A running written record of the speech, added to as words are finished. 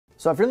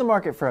So if you're in the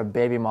market for a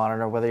baby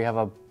monitor, whether you have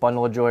a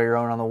bundle of joy of your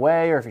own on the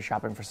way or if you're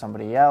shopping for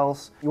somebody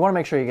else, you want to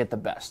make sure you get the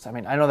best. I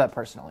mean, I know that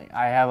personally.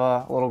 I have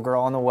a little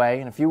girl on the way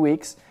in a few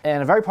weeks,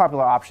 and a very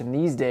popular option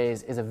these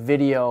days is a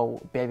video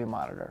baby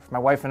monitor. For my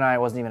wife and I,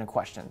 it wasn't even a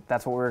question.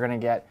 That's what we were going to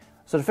get.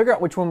 So to figure out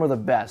which one were the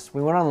best,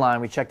 we went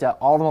online, we checked out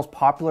all the most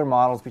popular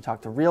models, we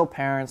talked to real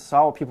parents,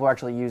 saw what people are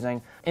actually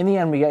using. In the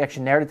end, we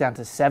actually narrowed it down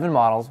to 7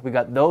 models. We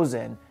got those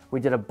in.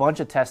 We did a bunch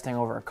of testing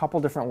over a couple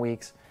different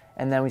weeks,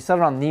 and then we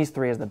settled on these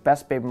 3 as the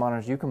best baby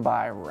monitors you can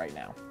buy right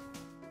now.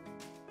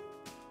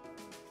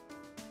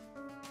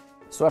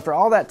 So after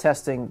all that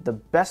testing, the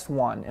best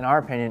one, in our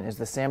opinion, is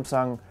the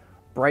Samsung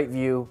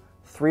BrightVIEW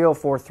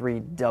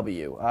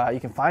 3043W. You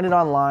can find it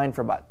online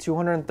for about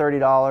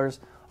 $230,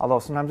 although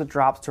sometimes it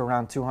drops to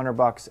around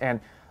 $200. And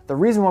the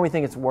reason why we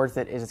think it's worth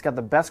it is it's got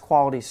the best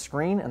quality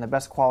screen and the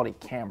best quality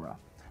camera.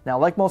 Now,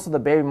 like most of the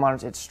baby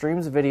monitors, it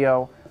streams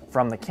video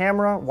from the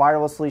camera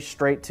wirelessly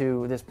straight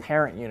to this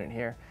parent unit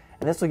here.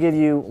 And this will give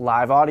you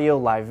live audio,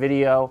 live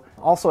video.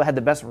 Also, it had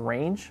the best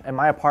range. In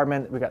my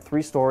apartment, we got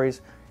 3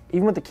 stories.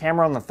 Even with the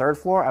camera on the 3rd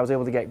floor, I was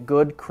able to get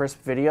good,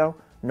 crisp video,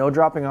 no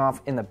dropping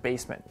off in the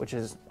basement, which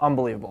is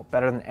unbelievable,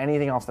 better than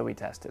anything else that we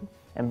tested.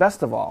 And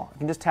best of all, you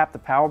can just tap the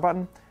power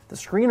button. The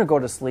screen will go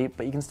to sleep,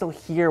 but you can still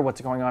hear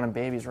what's going on in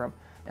baby's room.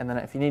 And then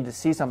if you need to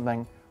see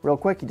something real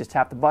quick, you just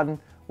tap the button,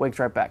 wakes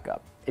right back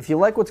up. If you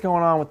like what's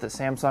going on with the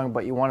Samsung,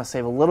 but you want to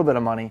save a little bit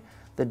of money,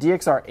 the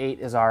DXR8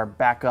 is our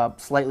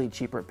backup, slightly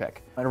cheaper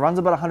pick. It runs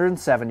about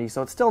 $170,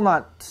 so it's still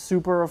not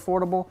super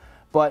affordable,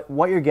 but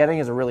what you're getting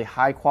is a really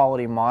high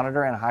quality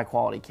monitor and a high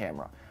quality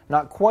camera.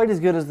 Not quite as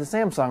good as the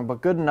Samsung,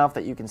 but good enough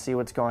that you can see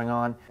what's going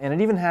on. And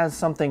it even has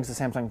some things the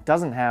Samsung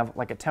doesn't have,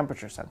 like a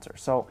temperature sensor.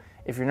 So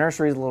if your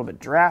nursery is a little bit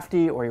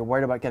drafty or you're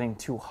worried about getting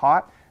too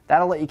hot,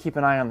 that'll let you keep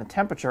an eye on the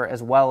temperature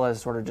as well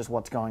as sort of just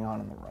what's going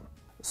on in the room.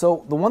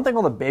 So the one thing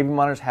all the baby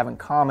monitors have in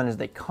common is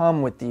they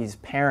come with these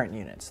parent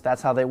units.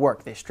 That's how they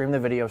work. They stream the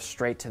video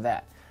straight to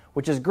that,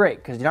 which is great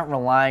because you're not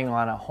relying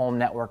on a home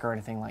network or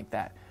anything like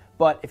that.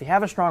 But if you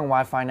have a strong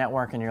Wi-Fi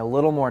network and you're a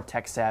little more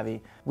tech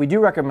savvy, we do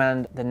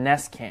recommend the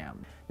Nest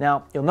Cam.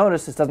 Now, you'll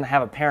notice this doesn't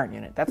have a parent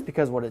unit. That's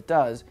because what it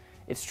does,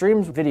 it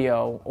streams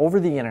video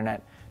over the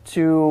internet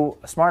to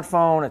a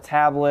smartphone, a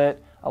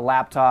tablet, a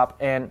laptop,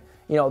 and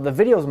the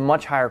video is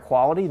much higher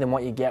quality than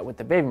what you get with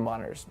the baby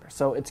monitors.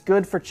 So it's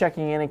good for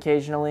checking in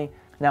occasionally.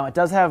 Now, it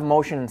does have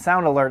motion and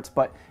sound alerts,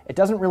 but it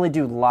doesn't really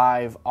do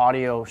live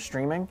audio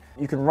streaming.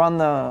 You can run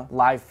the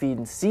live feed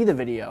and see the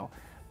video,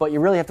 but you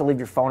really have to leave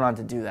your phone on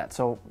to do that.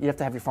 So you have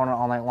to have your phone on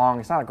all night long.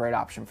 It's not a great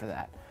option for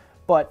that.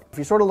 But if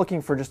you're sort of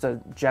looking for just a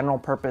general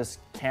purpose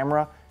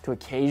camera to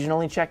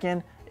occasionally check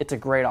in, it's a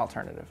great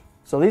alternative.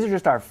 So these are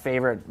just our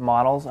favorite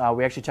models.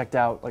 We actually checked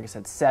out, like I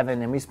said,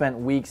 7, and we spent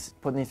weeks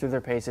putting these through their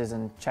paces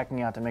and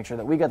checking out to make sure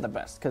that we got the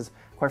best. Because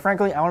quite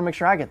frankly, I want to make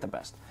sure I get the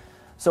best.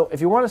 So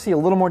if you want to see a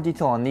little more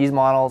detail on these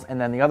models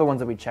and then the other ones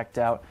that we checked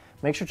out,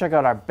 make sure to check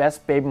out our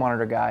best baby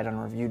monitor guide on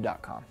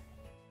review.com.